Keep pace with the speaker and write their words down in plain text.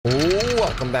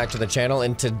Welcome back to the channel,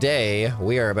 and today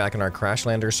we are back in our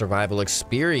Crashlander survival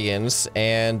experience,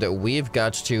 and we've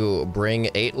got to bring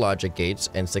 8 logic gates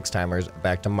and 6 timers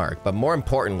back to Mark. But more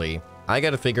importantly, I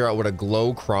got to figure out what a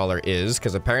glow crawler is,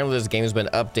 because apparently this game has been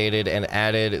updated and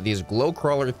added these glow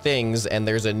crawler things, and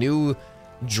there's a new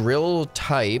drill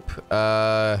type,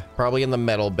 probably in the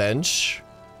metal bench.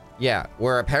 Yeah,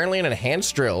 where apparently an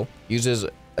enhanced drill uses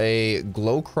a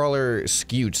glow crawler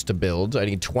scutes to build. I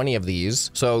need 20 of these.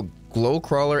 So glow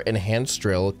crawler enhanced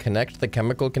drill, connect the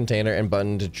chemical container and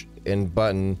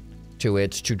button to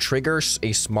it to trigger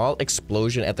a small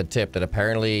explosion at the tip that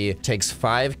apparently takes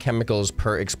 5 chemicals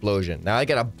per explosion. Now I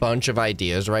got a bunch of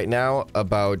ideas right now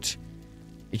about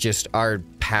just our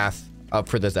path up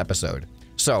for this episode.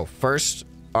 So first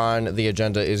on the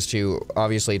agenda is to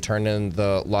obviously turn in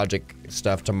the logic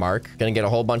stuff to Mark. Gonna get a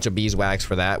whole bunch of beeswax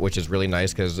for that, which is really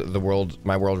nice because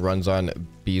my world runs on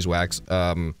beeswax.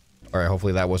 All right,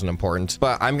 hopefully that wasn't important.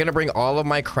 But I'm gonna bring all of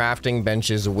my crafting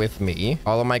benches with me,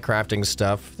 all of my crafting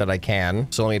stuff that I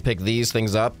can. So let me pick these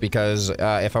things up because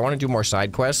if I want to do more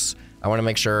side quests, I want to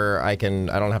make sure I don't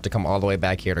have to come all the way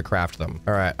back here to craft them.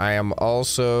 All right, I am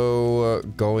also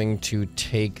going to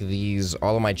take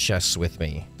all of my chests with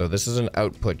me. So this is an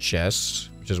output chest,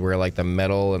 which is where like the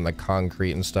metal and the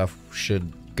concrete and stuff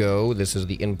should go. This is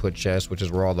the input chest, which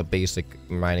is where all the basic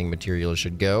mining materials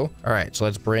should go. All right, so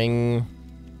let's bring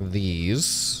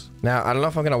these. Now, I don't know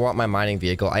if I'm going to want my mining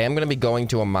vehicle. I am going to be going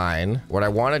to a mine. What I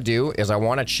want to do is I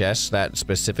want a chest that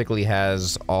specifically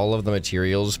has all of the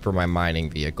materials for my mining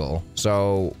vehicle.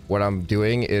 So what I'm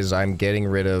doing is I'm getting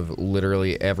rid of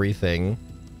literally everything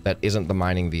that isn't the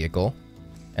mining vehicle.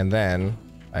 And then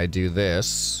I do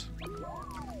this.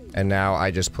 And now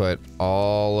I just put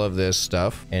all of this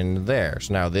stuff in there.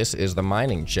 So now this is the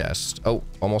mining chest. Oh,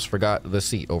 almost forgot the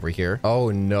seat over here. Oh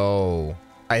no.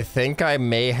 I think I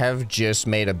may have just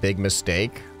made a big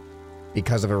mistake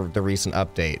because of the recent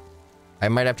update. I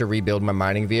might have to rebuild my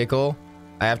mining vehicle.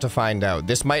 I have to find out.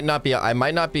 This might not be, it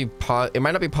might not be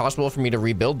possible for me to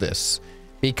rebuild this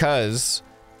because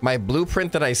my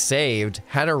blueprint that I saved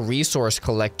had a resource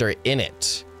collector in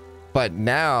it. But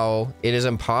now it is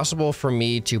impossible for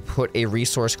me to put a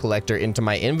resource collector into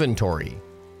my inventory.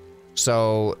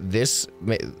 So this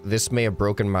may have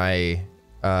broken my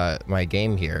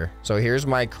game here. So here's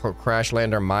my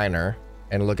Crashlander miner,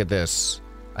 and look at this.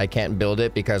 I can't build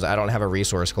it because I don't have a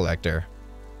resource collector.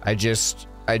 I just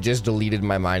deleted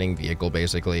my mining vehicle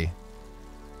basically.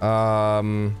 You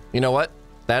know what?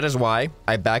 That is why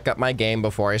I back up my game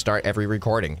before I start every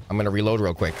recording. I'm gonna reload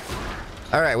real quick.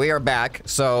 All right, we are back.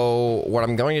 So what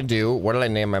I'm going to do, what did I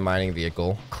name my mining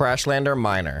vehicle? Crashlander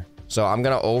miner. So I'm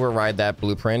gonna override that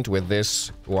blueprint with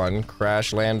this one,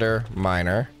 Crashlander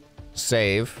miner.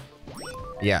 Save.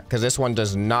 Yeah, because this one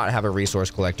does not have a resource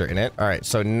collector in it. All right,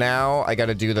 so now I got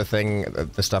to do the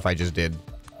stuff I just did.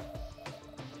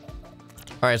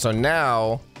 All right, so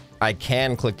now I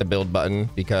can click the build button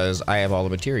because I have all the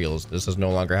materials. This does no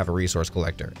longer have a resource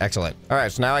collector. Excellent. All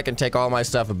right, so now I can take all my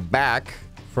stuff back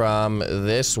from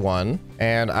this one,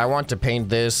 and I want to paint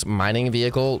this mining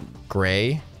vehicle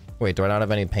gray. Wait, do I not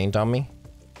have any paint on me?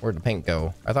 Where'd the paint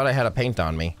go? I thought I had a paint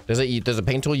on me. Does the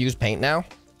paint tool use paint now?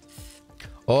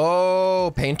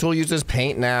 Oh, paint tool uses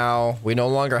paint now. We no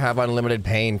longer have unlimited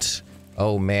paint.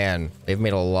 Oh man, they've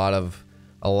made a lot of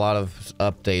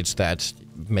updates that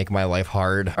make my life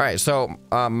hard. All right, so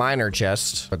miner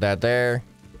chest, put that there.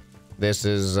 This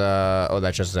is oh,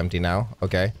 that chest is empty now.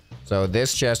 Okay, so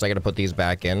this chest I gotta put these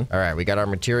back in. All right, we got our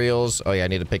materials. Oh yeah, I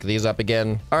need to pick these up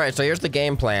again. All right, so here's the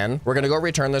game plan. We're gonna go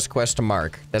return this quest to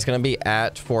Mark. That's gonna be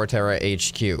at Forterra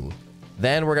HQ.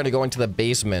 Then we're going to go into the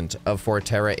basement of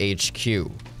Forterra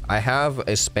HQ. I have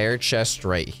a spare chest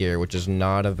right here, which is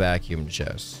not a vacuum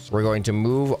chest. We're going to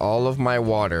move all of my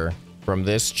water from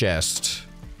this chest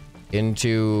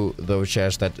into the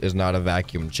chest that is not a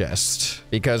vacuum chest.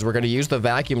 Because we're going to use the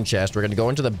vacuum chest, we're going to go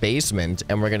into the basement,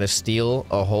 and we're going to steal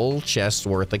a whole chest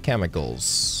worth of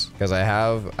chemicals. Because I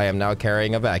am now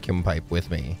carrying a vacuum pipe with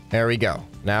me. There we go.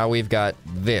 Now we've got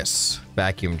this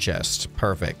vacuum chest.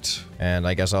 Perfect. And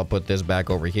I guess I'll put this back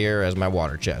over here as my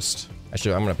water chest. I'm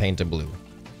going to paint it blue.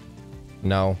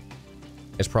 No.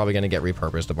 It's probably going to get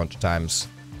repurposed a bunch of times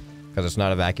because it's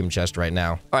not a vacuum chest right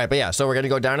now. All right, but yeah, so we're going to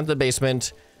go down into the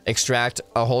basement, extract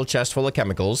a whole chest full of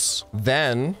chemicals.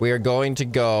 Then we are going to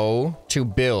go to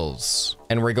Bill's,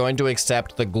 and we're going to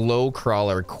accept the glow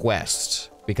crawler quest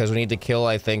because we need to kill,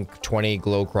 I think, 20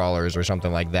 glow crawlers or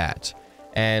something like that.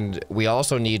 And we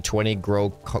also need 20 glow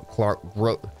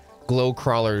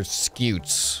crawler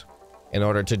scutes in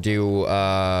order to do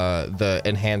the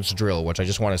enhanced drill, which I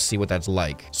just want to see what that's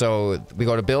like. So we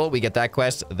go to Bill, we get that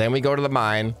quest, then we go to the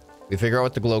mine, We figure out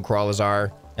what the glow crawlers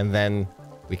are, and then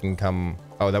we can come...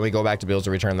 Oh, then we go back to Bills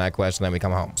to return that quest, and then we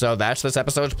come home. So that's this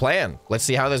episode's plan. Let's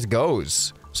see how this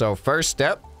goes. So first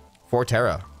step,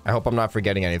 Forterra. I hope I'm not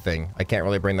forgetting anything. I can't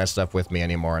really bring that stuff with me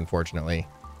anymore, unfortunately.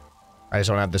 I just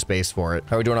don't have the space for it.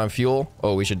 How are we doing on fuel?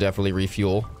 Oh, we should definitely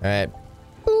refuel. All right.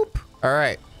 Boop. All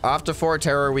right. Off to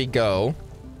Forterra we go.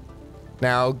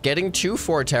 Now, getting to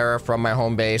Forterra from my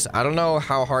home base, I don't know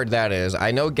how hard that is.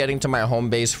 I know getting to my home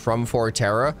base from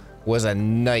Forterra was a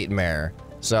nightmare.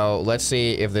 So let's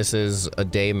see if this is a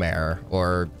daymare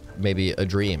or maybe a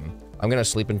dream. I'm gonna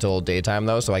sleep until daytime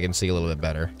though, so I can see a little bit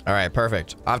better. All right,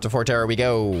 perfect. Off to Forterra we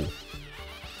go.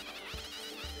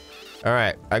 All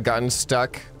right, I've gotten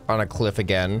stuck on a cliff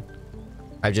again.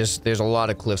 There's a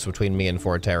lot of cliffs between me and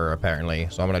Forterra apparently.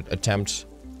 So I'm gonna attempt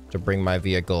to bring my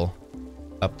vehicle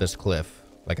up this cliff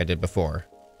like I did before.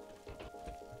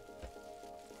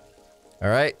 All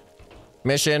right,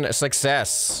 mission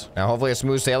success. Now hopefully it's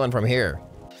smooth sailing from here.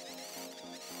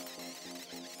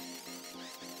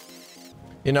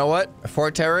 You know what?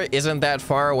 Forterra isn't that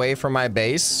far away from my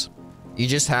base. You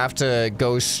just have to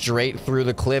go straight through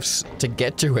the cliffs to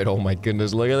get to it. Oh my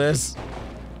goodness, look at this.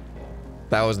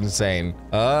 That was insane.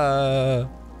 That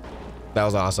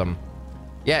was awesome.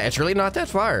 Yeah, it's really not that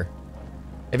far.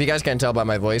 If you guys can't tell by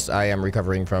my voice, I am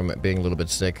recovering from being a little bit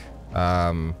sick.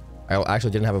 I actually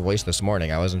didn't have a voice this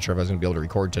morning. I wasn't sure if I was gonna be able to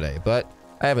record today, but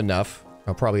I have enough.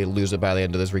 I'll probably lose it by the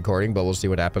end of this recording, but we'll see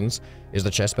what happens. Is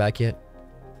the chest back yet?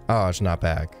 Oh, it's not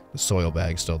back. The soil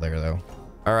bag's still there, though.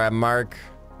 All right, Mark.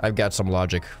 I've got some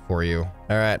logic for you.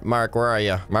 All right, Mark, where are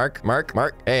you? Mark?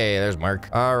 Hey, there's Mark.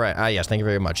 All right. Ah, yes, thank you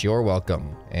very much. You're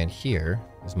welcome. And here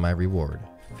is my reward.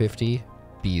 50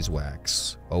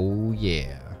 beeswax. Oh,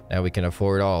 yeah. Now we can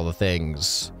afford all the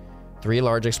things. 3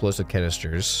 large explosive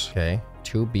canisters. Okay.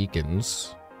 2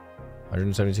 beacons.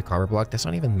 172 copper block. That's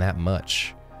not even that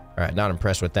much. All right, not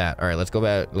impressed with that. All right, let's go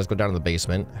back. Let's go down to the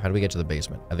basement. How do we get to the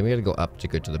basement? I think we got to go up to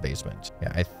get to the basement.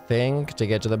 Yeah, I think to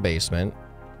get to the basement,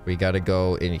 we got to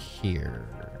go in here.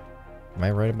 Am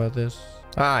I right about this?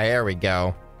 Ah, here we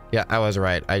go. Yeah, I was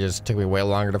right. I just took me way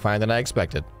longer to find than I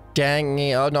expected. Dang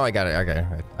me. Oh, no, I got it. Okay.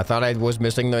 I thought I was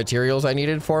missing the materials I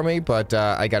needed for me, but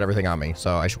I got everything on me.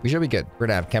 So we should be good. We're going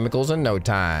to have chemicals in no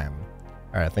time.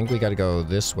 All right, I think we got to go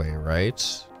this way,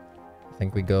 right? I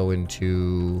think we go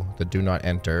into the do not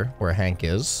enter where Hank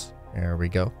is. There we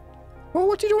go. Oh,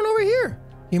 what's he doing over here?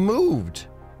 He moved.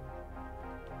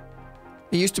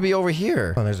 He used to be over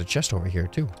here. Oh, there's a chest over here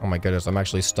too. Oh my goodness, I'm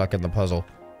actually stuck in the puzzle.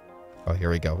 Oh, here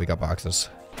we go. We got boxes.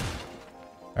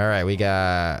 All right, we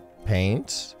got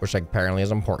paint, which apparently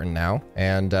is important now,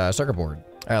 and circuit board.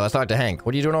 All right, let's talk to Hank.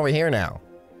 What are you doing over here now?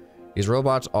 These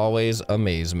robots always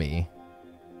amaze me.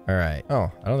 All right.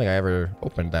 Oh, I don't think I ever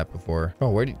opened that before. Oh,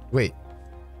 wait.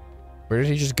 Where did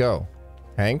he just go?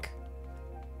 Hank?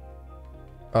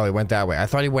 Oh, he went that way. I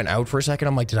thought he went out for a second.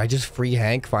 I'm like, did I just free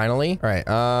Hank finally? All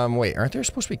right. Wait, aren't there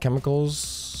supposed to be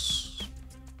chemicals?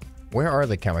 Where are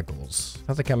the chemicals? I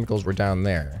thought the chemicals were down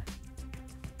there.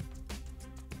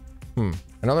 I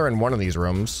know they're in one of these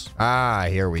rooms. Ah,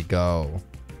 here we go.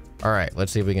 All right,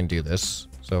 let's see if we can do this.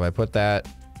 So if I put that,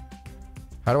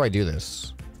 how do I do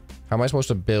this? How am I supposed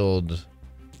to build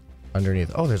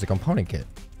underneath? Oh, there's a component kit.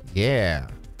 Yeah.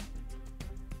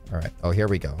 All right. Oh, here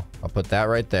we go. I'll put that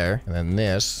right there. And then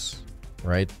this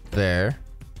right there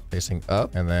facing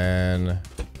up. And then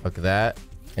hook that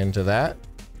into that.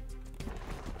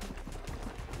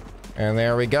 And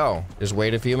there we go. Just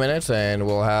wait a few minutes and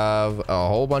we'll have a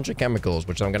whole bunch of chemicals,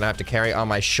 which I'm going to have to carry on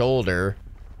my shoulder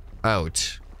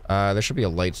out. There should be a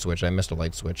light switch. I missed a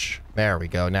light switch. There we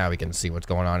go. Now we can see what's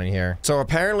going on in here. So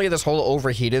apparently this whole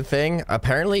overheated thing,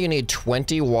 apparently you need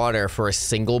 20 water for a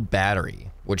single battery,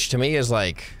 which to me is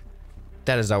like,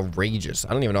 that is outrageous.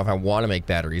 I don't even know if I want to make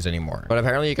batteries anymore. But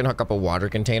apparently you can hook up a water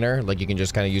container. Like you can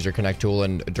just kind of use your connect tool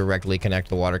and directly connect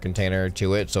the water container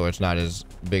to it. So it's not as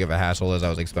big of a hassle as I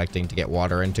was expecting to get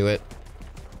water into it.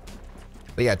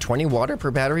 But yeah, 20 water per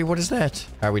battery. What is that?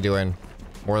 How are we doing?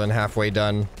 More than halfway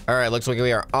done. All right, looks like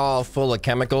we are all full of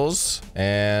chemicals.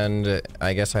 And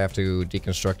I guess I have to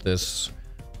deconstruct this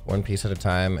one piece at a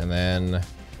time and then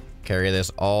carry this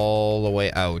all the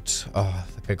way out. Oh,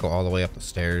 I could go all the way up the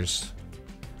stairs.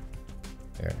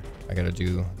 Here, I gotta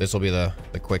do, this will be the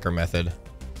quicker method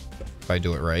if I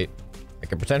do it right. I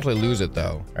could potentially lose it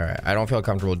though. All right, I don't feel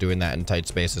comfortable doing that in tight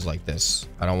spaces like this.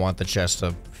 I don't want the chest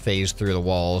to phase through the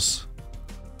walls.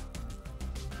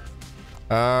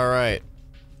 All right,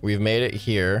 we've made it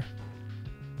here.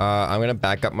 I'm gonna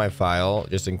back up my file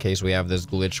just in case we have this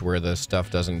glitch where the stuff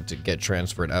doesn't get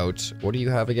transferred out. What do you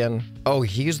have again? Oh,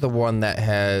 he's the one that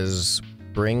has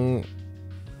bring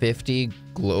 50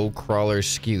 glow crawler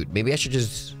scute. Maybe I should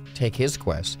just take his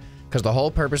quest. Because the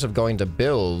whole purpose of going to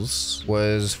Bill's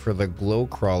was for the glow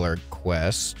crawler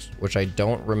quest, which I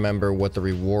don't remember what the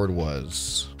reward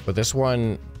was. But this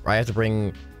one, I have to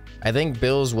bring... I think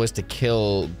Bill's was to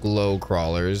kill glow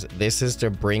crawlers. This is to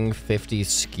bring 50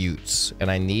 scutes, and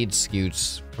I need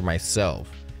scutes for myself.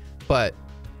 But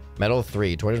metal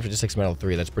 3, 256 metal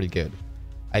 3, that's pretty good.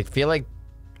 I feel like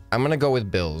I'm gonna go with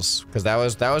Bill's because that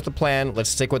was the plan. Let's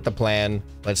stick with the plan.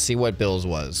 Let's see what Bill's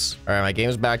was. All right, my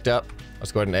game's backed up.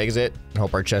 Let's go ahead and exit and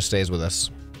hope our chest stays with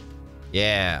us.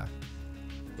 Yeah.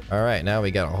 All right, now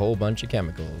we got a whole bunch of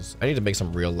chemicals. I need to make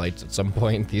some real lights at some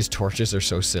point. These torches are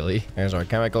so silly. There's our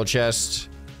chemical chest.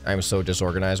 I'm so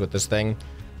disorganized with this thing.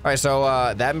 All right,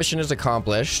 so that mission is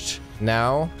accomplished.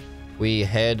 Now we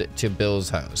head to Bill's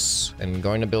house, and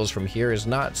going to Bill's from here is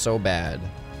not so bad.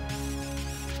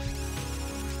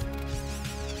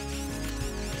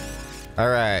 All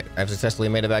right, I've successfully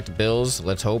made it back to Bill's.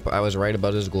 Let's hope I was right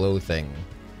about his glow thing.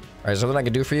 All right, something I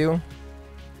can do for you.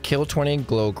 Kill 20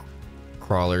 glow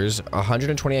crawlers,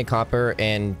 128 copper,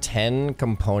 and 10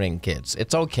 component kits.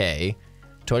 It's okay.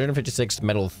 256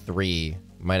 metal 3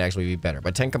 might actually be better,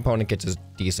 but 10 component kits is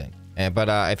decent. But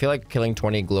I feel like killing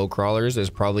 20 glow crawlers is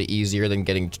probably easier than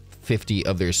getting 50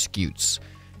 of their scutes.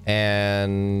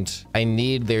 And I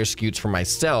need their scutes for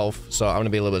myself, so I'm gonna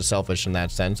be a little bit selfish in that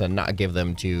sense and not give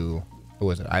them to... Who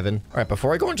was it? Ivan? All right,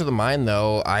 before I go into the mine,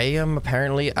 though, I am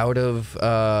apparently out of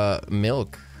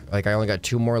milk. Like, I only got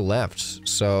 2 more left.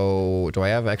 So, do I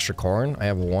have extra corn? I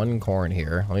have 1 corn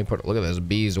here. Let me put... Look at this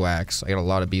beeswax. I got a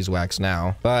lot of beeswax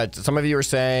now. But some of you were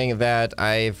saying that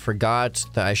I forgot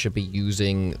that I should be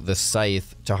using the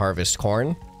scythe to harvest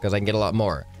corn because I can get a lot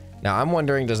more. Now, I'm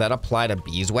wondering, does that apply to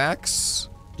beeswax?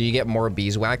 Do you get more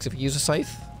beeswax if you use a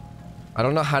scythe? I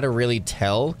don't know how to really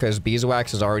tell because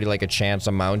beeswax is already like a chance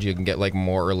amount. You can get like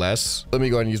more or less. Let me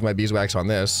go ahead and use my beeswax on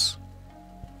this.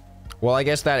 Well, I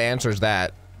guess that answers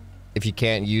that. If you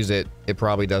can't use it, it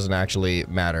probably doesn't actually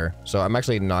matter. So I'm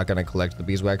actually not going to collect the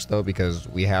beeswax though because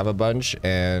we have a bunch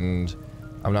and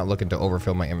I'm not looking to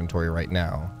overfill my inventory right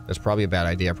now. That's probably a bad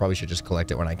idea. I probably should just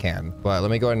collect it when I can. But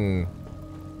let me go ahead and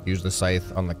use the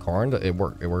scythe on the corn. It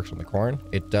works on the corn?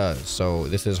 It does. So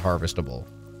this is harvestable.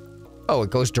 Oh, it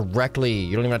goes directly.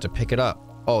 You don't even have to pick it up.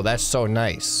 Oh, that's so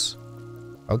nice.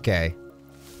 Okay.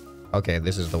 Okay,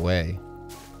 this is the way.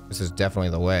 This is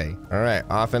definitely the way. All right,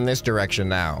 off in this direction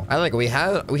now. We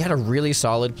had a really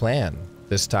solid plan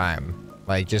this time.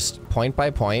 Like just point by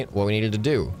point what we needed to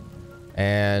do.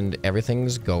 And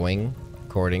everything's going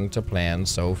according to plan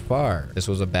so far. This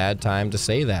was a bad time to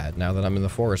say that. Now that I'm in the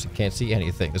forest, I can't see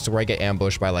anything. This is where I get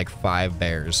ambushed by like 5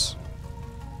 bears.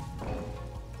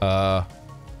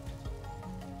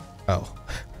 Oh,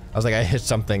 I was like, I hit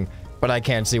something, but I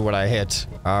can't see what I hit.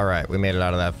 All right, we made it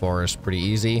out of that forest pretty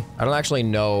easy. I don't actually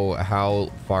know how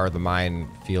far the mine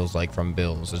feels like from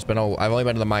Bill's. I've only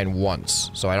been to the mine once,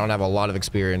 so I don't have a lot of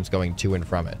experience going to and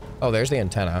from it. Oh, there's the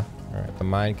antenna. All right, the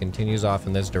mine continues off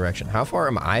in this direction. How far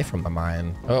am I from the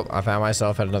mine? Oh, I found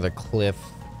myself at another cliff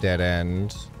dead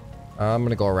end. I'm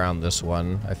gonna go around this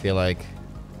one. I feel like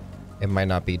it might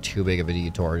not be too big of a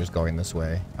detour just going this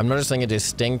way. I'm noticing a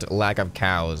distinct lack of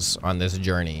cows on this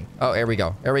journey. Oh, here we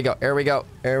go. Here we go. Here we go.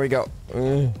 Here we go.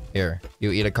 Here,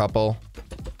 you eat a couple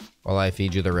while I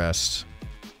feed you the rest.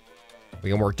 We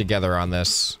can work together on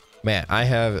this. Man,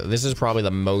 this is probably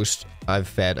the most I've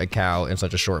fed a cow in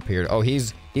such a short period. Oh,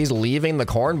 he's leaving the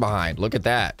corn behind. Look at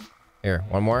that. Here,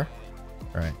 one more.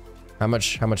 All right. How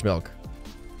much milk?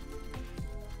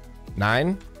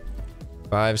 9?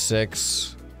 5,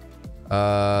 6.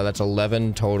 That's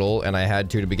 11 total, and I had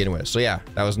 2 to begin with. So yeah,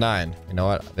 that was 9. You know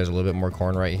what? There's a little bit more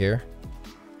corn right here.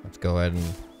 Let's go ahead and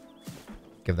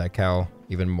give that cow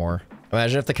even more.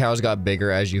 Imagine if the cows got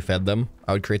bigger as you fed them.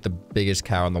 I would create the biggest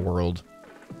cow in the world.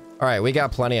 All right, we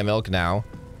got plenty of milk now.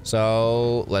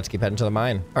 So let's keep heading to the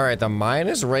mine. All right, the mine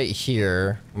is right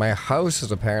here. My house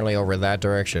is apparently over that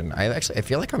direction. I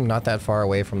feel like I'm not that far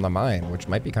away from the mine, which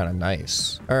might be kind of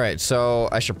nice. All right, so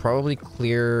I should probably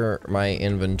clear my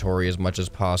inventory as much as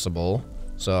possible.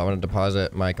 So I'm gonna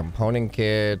deposit my component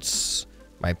kits,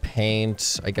 my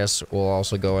paint, I guess will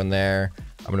also go in there.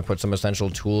 I'm gonna put some essential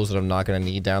tools that I'm not gonna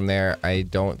need down there. I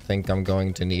don't think I'm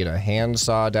going to need a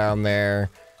handsaw down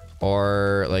there.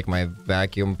 Or like my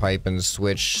vacuum pipe and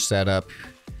switch setup.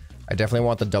 I definitely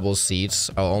want the double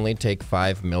seats. I'll only take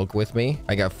 5 milk with me.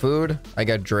 I got food, I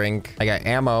got drink, I got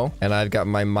ammo, and I've got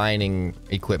my mining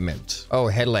equipment. Oh,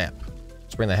 headlamp.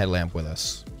 Let's bring the headlamp with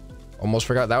us. Almost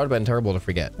forgot. That would have been terrible to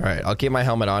forget. All right, I'll keep my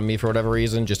helmet on me for whatever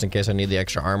reason, just in case I need the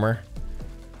extra armor.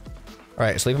 All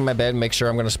right, sleep in my bed, make sure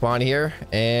I'm gonna spawn here,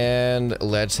 and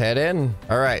let's head in.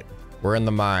 All right, we're in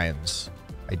the mines.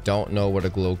 I don't know what a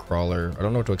glow crawler, I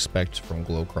don't know what to expect from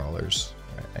glow crawlers.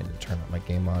 All right, I need to turn up my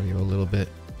game audio a little bit.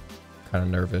 Kind of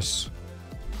nervous.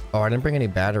 Oh, I didn't bring any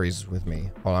batteries with me.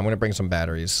 Hold on, I'm gonna bring some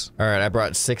batteries. All right, I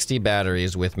brought 60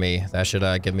 batteries with me. That should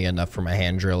give me enough for my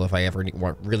hand drill if I ever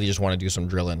really just want to do some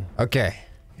drilling. Okay,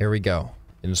 here we go.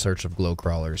 In search of glow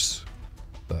crawlers.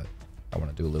 But I want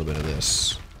to do a little bit of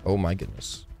this. Oh my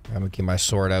goodness. I'm gonna keep my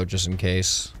sword out just in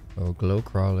case. Oh, glow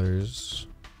crawlers.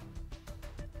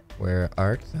 Where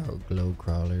art thou, glow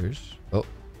crawlers? Oh.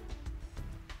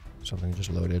 Something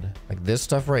just loaded. Like this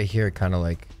stuff right here kind of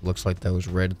like looks like those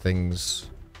red things.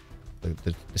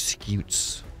 The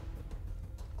scutes.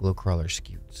 Glow crawler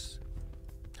scutes.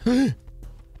 I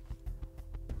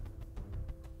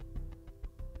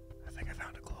think I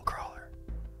found a glow crawler.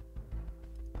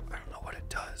 I don't know what it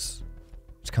does.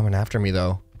 It's coming after me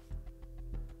though.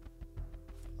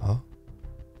 Oh.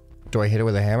 Do I hit it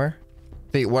with a hammer?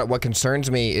 See, what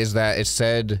concerns me is that it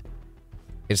said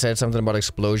something about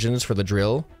explosions for the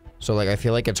drill. So like I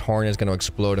feel like its horn is gonna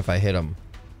explode if I hit him.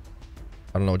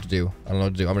 I don't know what to do. I don't know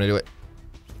what to do. I'm gonna do it.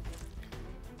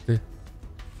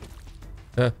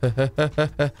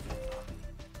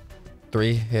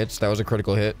 3 hits. That was a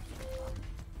critical hit.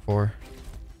 4,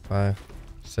 5,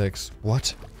 6.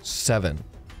 What? 7.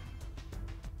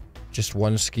 Just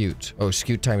 1 scute. Oh,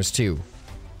 scute times 2.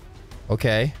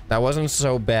 Okay, that wasn't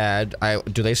so bad.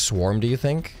 Do they swarm, do you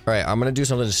think? All right, I'm gonna do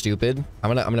something stupid.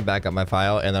 I'm gonna back up my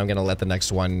file, and then I'm gonna let the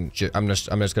next one. I'm just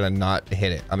gonna not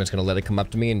hit it. I'm just gonna let it come up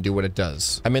to me and do what it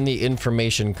does. I'm in the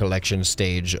information collection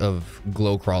stage of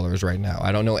glow crawlers right now.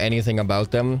 I don't know anything about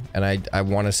them, and I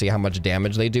want to see how much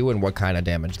damage they do and what kind of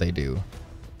damage they do.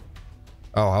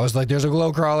 Oh, I was like, there's a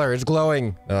glow crawler. It's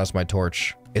glowing. No, that's my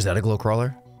torch. Is that a glow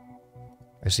crawler?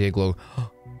 I see a glow.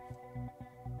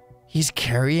 He's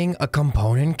carrying a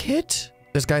component kit?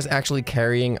 This guy's actually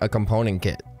carrying a component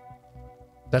kit.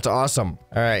 That's awesome.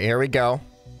 All right, here we go.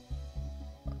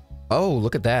 Oh,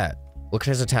 look at that. Look at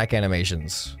his attack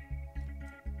animations.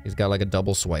 He's got like a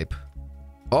double swipe.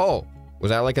 Oh,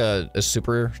 was that like a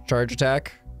supercharge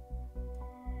attack?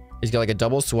 He's got like a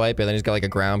double swipe and then he's got like a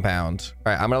ground pound.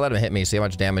 All right, I'm gonna let him hit me, see how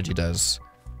much damage he does.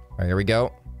 All right, here we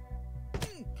go.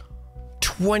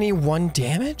 21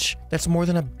 damage? That's more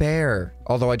than a bear.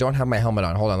 Although I don't have my helmet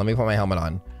on. Hold on, let me put my helmet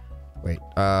on. Wait,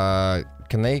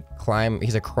 can they climb?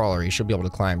 He's a crawler. He should be able to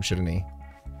climb, shouldn't he?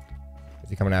 Is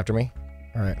he coming after me?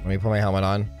 All right, let me put my helmet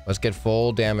on. Let's get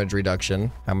full damage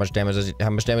reduction. How much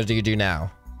damage do you do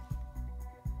now?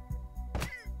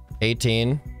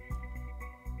 18.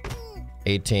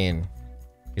 18.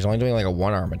 He's only doing like a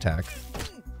 1-arm attack.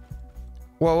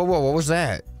 Whoa, whoa, whoa, what was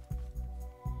that?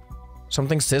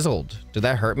 Something sizzled. Did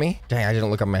that hurt me? Dang, I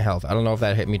didn't look up my health. I don't know if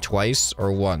that hit me twice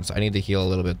or once. I need to heal a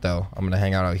little bit though. I'm gonna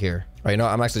hang out here. All right, you know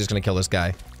what? I'm actually just gonna kill this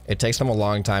guy. It takes them a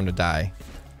long time to die.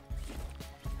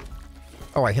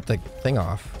 Oh, I hit the thing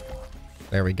off.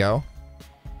 There we go.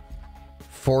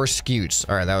 4 scutes.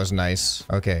 All right, that was nice.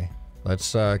 Okay,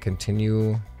 let's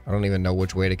continue. I don't even know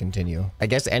which way to continue. I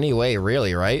guess any way,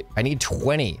 really, right? I need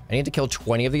 20. I need to kill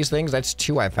 20 of these things. That's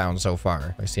 2 I found so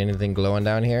far. I see anything glowing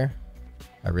down here?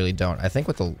 I really don't. I think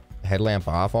with the headlamp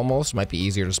off almost might be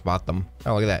easier to spot them.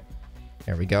 Oh, look at that.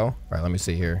 There we go. All right, let me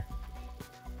see here.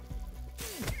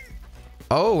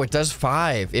 Oh, it does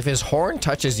 5. If his horn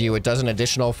touches you, it does an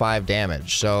additional 5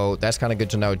 damage. So that's kind of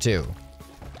good to know too.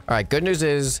 All right, good news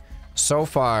is so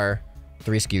far,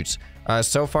 3 scutes.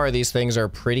 So far, these things are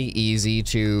pretty easy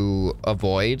to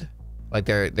avoid. Like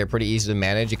they're pretty easy to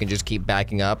manage. You can just keep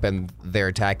backing up and their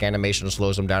attack animation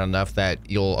slows them down enough that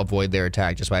you'll avoid their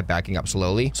attack just by backing up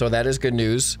slowly. So that is good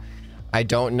news. I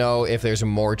don't know if there's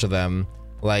more to them.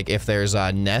 Like if there's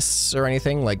nests or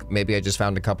anything, like maybe I just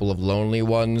found a couple of lonely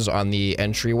ones on the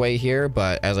entryway here,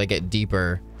 but as I get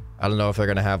deeper, I don't know if they're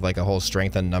gonna have like a whole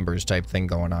strength and numbers type thing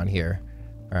going on here.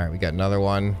 All right, we got another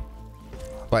one.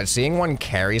 But seeing one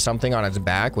carry something on its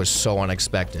back was so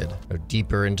unexpected. So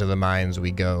deeper into the mines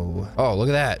we go. Oh, look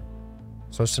at that.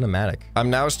 So cinematic. I'm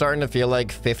now starting to feel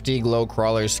like 50 glow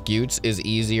crawler scutes is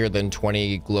easier than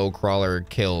 20 glow crawler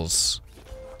kills.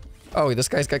 Oh, this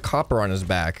guy's got copper on his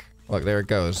back. Look, there it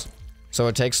goes. So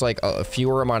it takes like a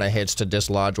fewer amount of hits to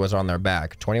dislodge what's on their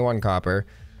back. 21 copper.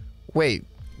 Wait,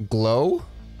 glow?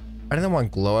 I didn't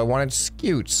want glow, I wanted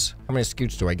scutes. How many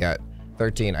scutes do I get?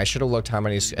 13. I should have looked how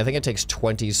many. I think it takes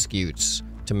 20 scutes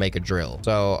to make a drill.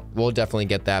 So we'll definitely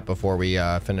get that before we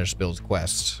finish Bill's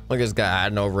quest. Look at this guy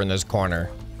hiding over in this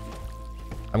corner.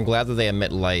 I'm glad that they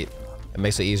emit light. It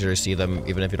makes it easier to see them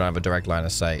even if you don't have a direct line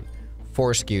of sight.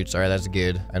 4 scutes. All right, that's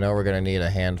good. I know we're gonna need a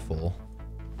handful.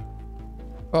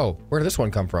 Oh, where did this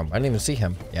one come from? I didn't even see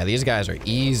him. Yeah, these guys are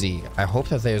easy. I hope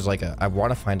that there's like a... I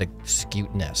want to find a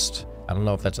scute nest. I don't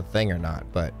know if that's a thing or not,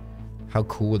 but how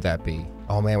cool would that be?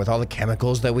 Oh man, with all the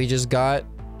chemicals that we just got,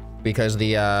 because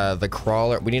the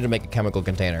crawler... We need to make a chemical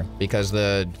container because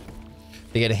the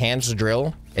enhanced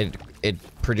drill, it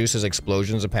produces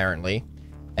explosions apparently,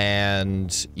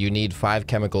 and you need 5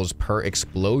 chemicals per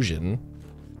explosion.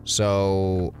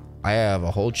 So I have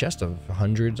a whole chest of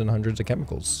hundreds and hundreds of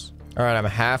chemicals. All right, I'm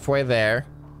halfway there.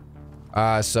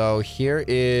 So here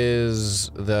is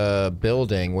the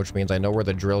building, which means I know where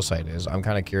the drill site is. I'm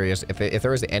kind of curious if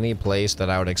there was any place that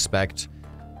I would expect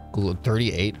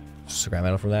 38 scrap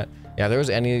metal from that. Yeah, if there was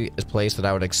any place that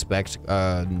I would expect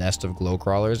a nest of glow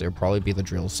crawlers, it would probably be the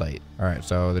drill site. All right,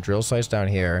 so the drill site's down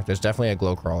here. There's definitely a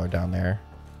glow crawler down there.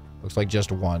 Looks like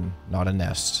just one, not a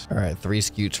nest. All right, 3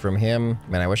 scutes from him.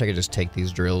 Man, I wish I could just take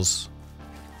these drills.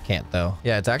 Can't though.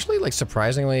 Yeah, it's actually like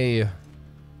surprisingly,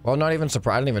 well, not even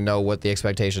surprised. I don't even know what the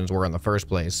expectations were in the first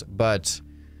place, but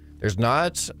there's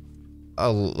not a,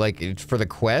 like for the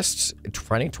quests,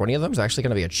 finding 20 of them is actually going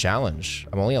to be a challenge.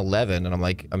 I'm only 11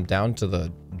 and I'm down to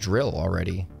the drill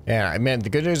already. Yeah, man, the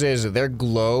good news is their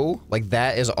glow, like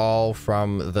that is all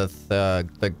from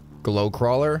the glow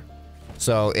crawler.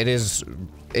 So it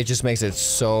just makes it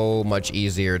so much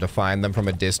easier to find them from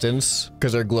a distance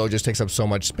because their glow just takes up so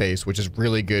much space, which is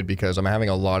really good because I'm having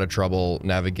a lot of trouble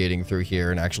navigating through here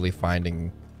and actually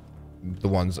finding the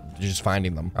ones, just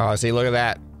finding them. Oh, see, look at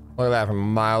that. Look at that from a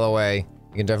mile away.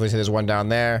 You can definitely see there's one down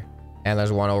there and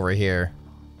there's one over here.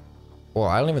 Well,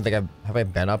 I don't even think have I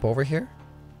been up over here?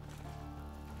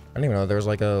 I don't even know there was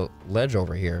like a ledge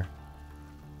over here.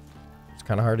 It's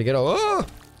kind of hard to get. Oh!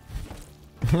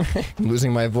 I'm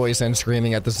losing my voice and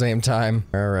screaming at the same time.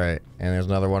 All right, and there's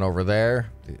another one over there.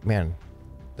 Man,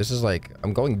 this is like,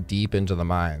 I'm going deep into the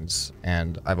mines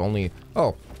and I've only,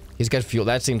 oh, he's got fuel.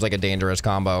 That seems like a dangerous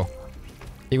combo.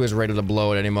 He was ready to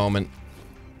blow at any moment.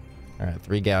 All right,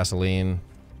 3 gasoline,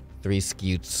 3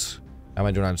 scutes. How am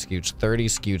I doing on scutes? 30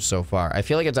 scutes so far. I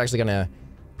feel like it's actually gonna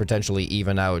potentially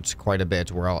even out quite a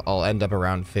bit where I'll end up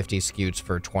around 50 scutes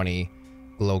for 20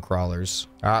 glow crawlers.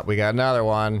 Ah, we got another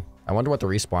one. I wonder what the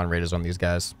respawn rate is on these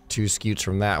guys. 2 scutes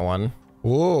from that one.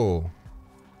 Whoa.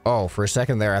 Oh, for a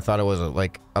second there, I thought it was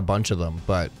like a bunch of them,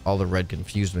 but all the red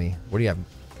confused me. What do you have?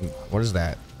 What is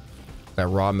that? Is that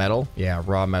raw metal? Yeah,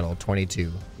 raw metal,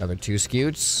 22. Another 2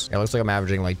 scutes. Yeah, it looks like I'm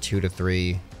averaging like 2 to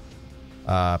 3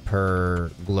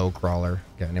 per glow crawler.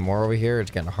 Got any more over here?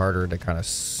 It's getting harder to kind of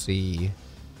see.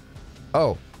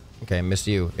 Oh, okay, I missed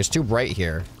you. It's too bright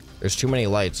here. There's too many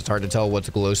lights. It's hard to tell what's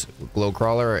glow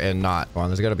crawler and not. Well,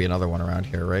 there's got to be another one around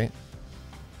here, right?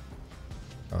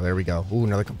 Oh, there we go. Ooh,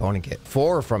 another component kit.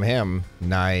 4 from him.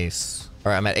 Nice.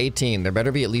 All right, I'm at 18. There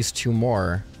better be at least 2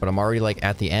 more, but I'm already like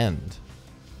at the end.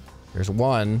 There's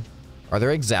 1. Are there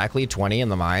exactly 20 in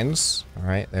the mines? All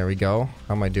right, there we go.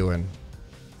 How am I doing?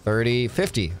 30,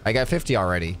 50. I got 50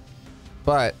 already,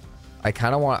 but I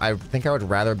kind of want, I think I would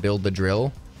rather build the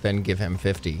drill then give him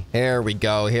 50. Here we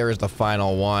go. Here is the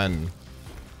final one.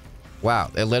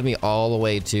 Wow, it led me all the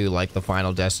way to like the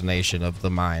final destination of the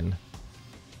mine.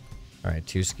 All right,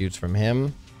 2 scutes from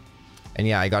him. And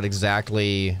yeah, I got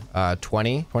exactly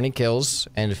 20 kills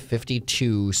and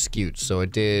 52 scutes. So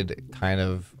it did kind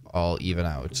of all even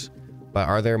out. But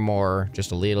are there more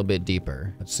just a little bit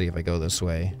deeper? Let's see if I go this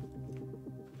way.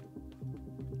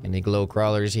 Any glow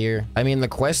crawlers here? I mean, the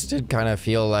quest did kind of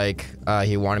feel like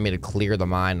he wanted me to clear the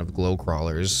mine of glow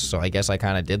crawlers. So I guess I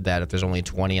kind of did that if there's only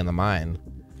 20 in the mine.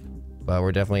 But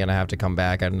we're definitely going to have to come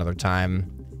back at another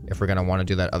time if we're going to want to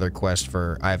do that other quest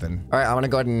for Ivan. All right, I'm going to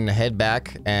go ahead and head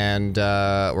back and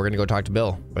we're going to go talk to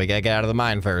Bill. But we got to get out of the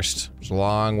mine first. It's a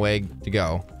long way to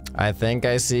go. I think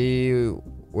I see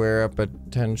where a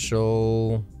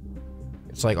potential...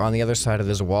 It's like on the other side of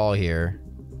this wall here.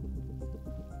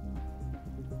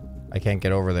 I can't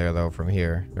get over there though from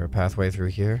here. Is there a pathway through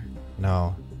here?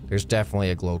 No. There's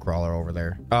definitely a glow crawler over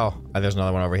there. Oh, there's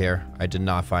another one over here. I did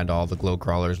not find all the glow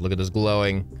crawlers. Look at this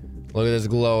glowing. Look at this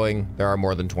glowing. There are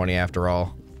more than 20 after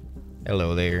all.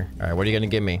 Hello there. All right, what are you gonna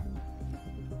give me?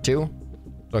 2?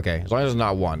 Okay, as long as it's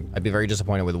not 1. I'd be very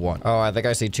disappointed with 1. Oh, I think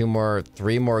I see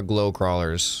 3 more glow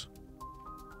crawlers.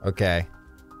 Okay.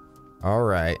 All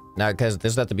right. Now, because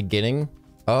this is at the beginning.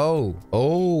 Oh,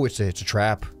 it's a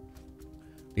trap.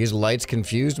 These lights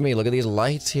confused me. Look at these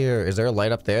lights here. Is there a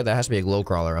light up there? That has to be a glow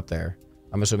crawler up there.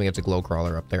 I'm assuming it's a glow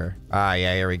crawler up there. Ah,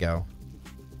 yeah, here we go.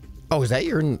 Oh, is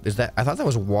that, I thought that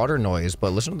was water noise,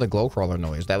 but listen to the glow crawler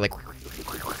noise. That like,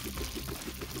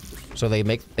 so they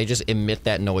just emit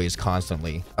that noise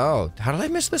constantly. Oh, how did I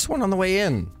miss this one on the way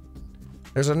in?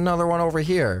 There's another one over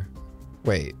here.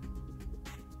 Wait.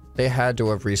 They had to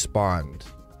have respawned.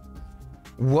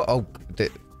 Whoa, oh,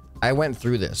 I went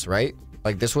through this, right?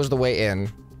 Like, this was the way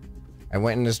in. I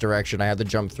went in this direction. I had to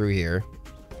jump through here.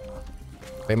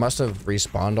 They must have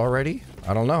respawned already?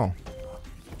 I don't know.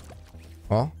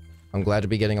 Well, I'm glad to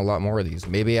be getting a lot more of these.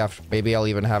 Maybe I'll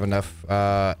even have enough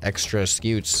extra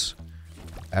scutes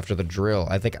after the drill.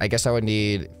 I guess I would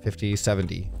need 50,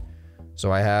 70.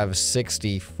 So I have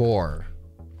 64.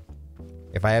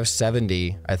 If I have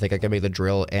 70, I think I can make the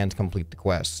drill and complete the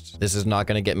quest. This is not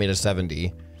going to get me to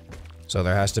 70. So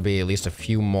there has to be at least a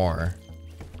few more.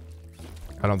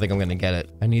 I don't think I'm going to get it.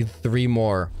 I need 3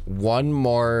 more. 1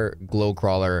 more glow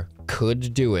crawler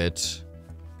could do it.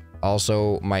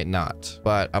 Also might not.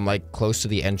 But I'm like close to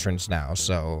the entrance now,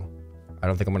 so I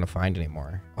don't think I'm going to find any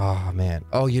more. Oh, man.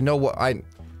 Oh, you know what?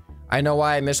 I know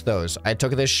why I missed those. I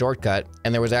took this shortcut,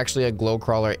 and there was actually a glow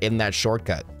crawler in that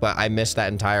shortcut, but I missed that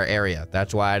entire area.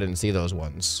 That's why I didn't see those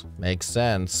ones. Makes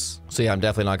sense. So yeah, I'm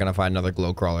definitely not gonna find another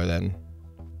glow crawler then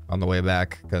on the way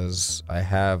back, because I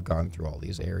have gone through all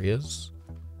these areas.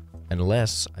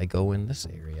 Unless I go in this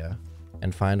area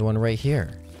and find one right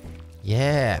here.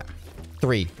 Yeah.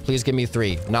 3. Please give me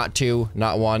 3. Not 2,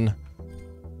 not 1.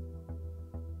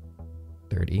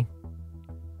 30.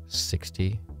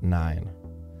 69.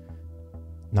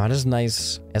 Not as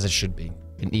nice as it should be.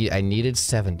 I needed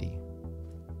 70.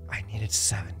 I needed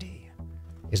 70.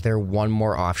 Is there one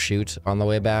more offshoot on the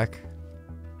way back?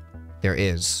 There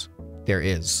is. There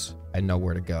is. I know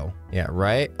where to go. Yeah,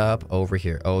 right up over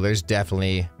here. Oh, there is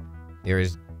definitely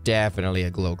a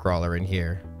glow crawler in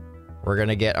here. We're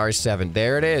gonna get our 7.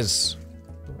 There it is.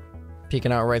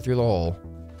 Peeking out right through the hole.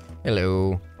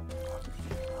 Hello.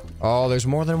 Oh, there's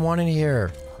more than one in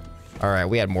here. All right,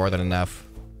 we had more than enough.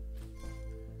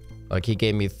 Like, he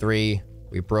gave me 3.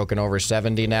 We've broken over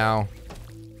 70 now.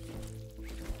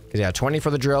 Cause yeah, 20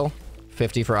 for the drill,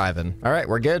 50 for Ivan. All right,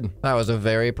 we're good. That was a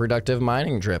very productive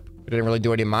mining trip. We didn't really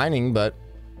do any mining, but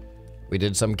we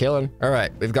did some killing. All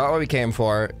right, we've got what we came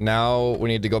for. Now we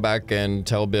need to go back and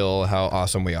tell Bill how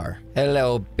awesome we are.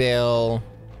 Hello, Bill.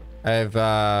 I've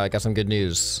got some good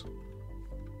news.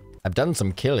 I've done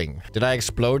some killing. Did I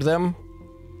explode them?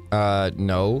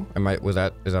 No. Am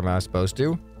I supposed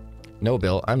to? No,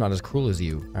 Bill, I'm not as cruel as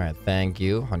you. All right, thank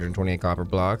you. 128 copper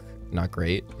block, not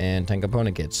great. And 10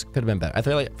 component kits, could have been better. I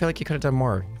feel like you could have done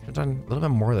more. You could have done a little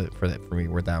bit more for me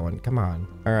with that one. Come on.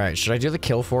 All right, should I do the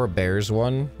kill 4 bears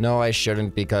one? No, I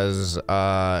shouldn't, because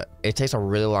it takes a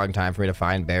really long time for me to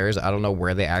find bears. I don't know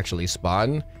where they actually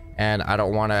spawn, and I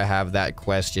don't want to have that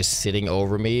quest just sitting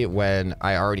over me when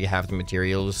I already have the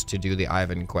materials to do the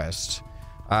Ivan quest.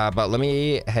 But let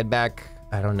me head back.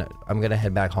 I don't know. I'm gonna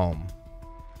head back home.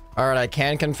 All right, I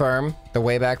can confirm the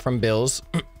way back from Bill's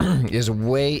is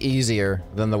way easier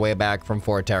than the way back from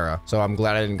Forterra. So I'm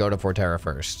glad I didn't go to Forterra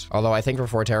first. Although I think for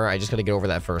Forterra, I just gotta get over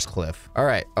that first cliff. All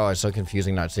right. Oh, it's so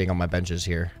confusing not seeing all my benches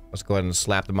here. Let's go ahead and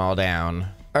slap them all down.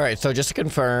 All right, so just to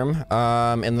confirm,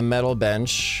 in the metal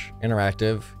bench,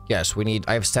 interactive, yes,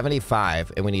 I have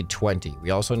 75 and we need 20.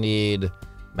 We also need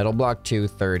metal block 2,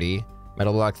 30,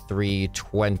 metal block 3,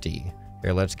 20.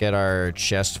 Here, let's get our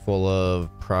chest full of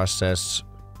process.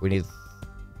 We need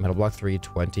metal block 3,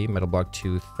 20, metal block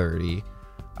 2, 30.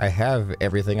 I have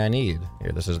everything I need.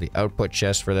 Here, this is the output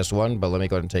chest for this one, but let me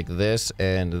go ahead and take this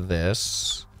and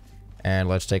this. And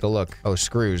let's take a look. Oh,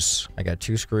 screws. I got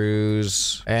 2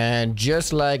 screws. And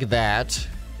just like that,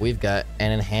 we've got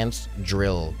an enhanced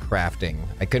drill crafting.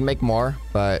 I could make more,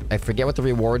 but I forget what the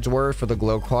rewards were for the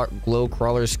glow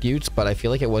crawler scutes, but I feel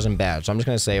like it wasn't bad. So I'm just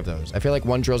going to save those. I feel like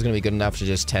 1 drill is going to be good enough to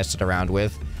just test it around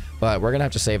with. But we're going to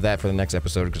have to save that for the next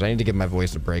episode because I need to give my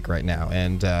voice a break right now.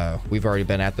 And we've already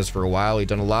been at this for a while. We've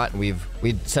done a lot, and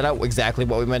we set out exactly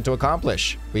what we meant to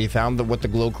accomplish. We found what the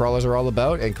glow crawlers are all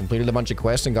about and completed a bunch of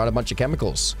quests and got a bunch of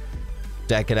chemicals.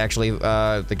 That could actually,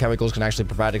 the chemicals can actually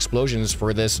provide explosions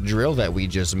for this drill that we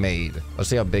just made. Let's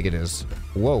see how big it is.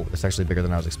 Whoa, it's actually bigger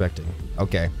than I was expecting.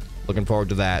 Okay, looking forward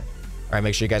to that. All right,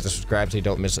 make sure you guys are subscribed so you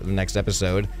don't miss the next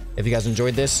episode. If you guys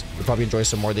enjoyed this, you'll probably enjoy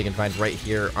some more that you can find right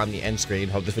here on the end screen.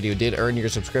 Hope this video did earn your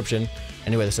subscription.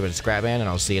 Anyway, this has been ScrapMan, and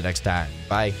I'll see you next time.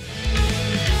 Bye.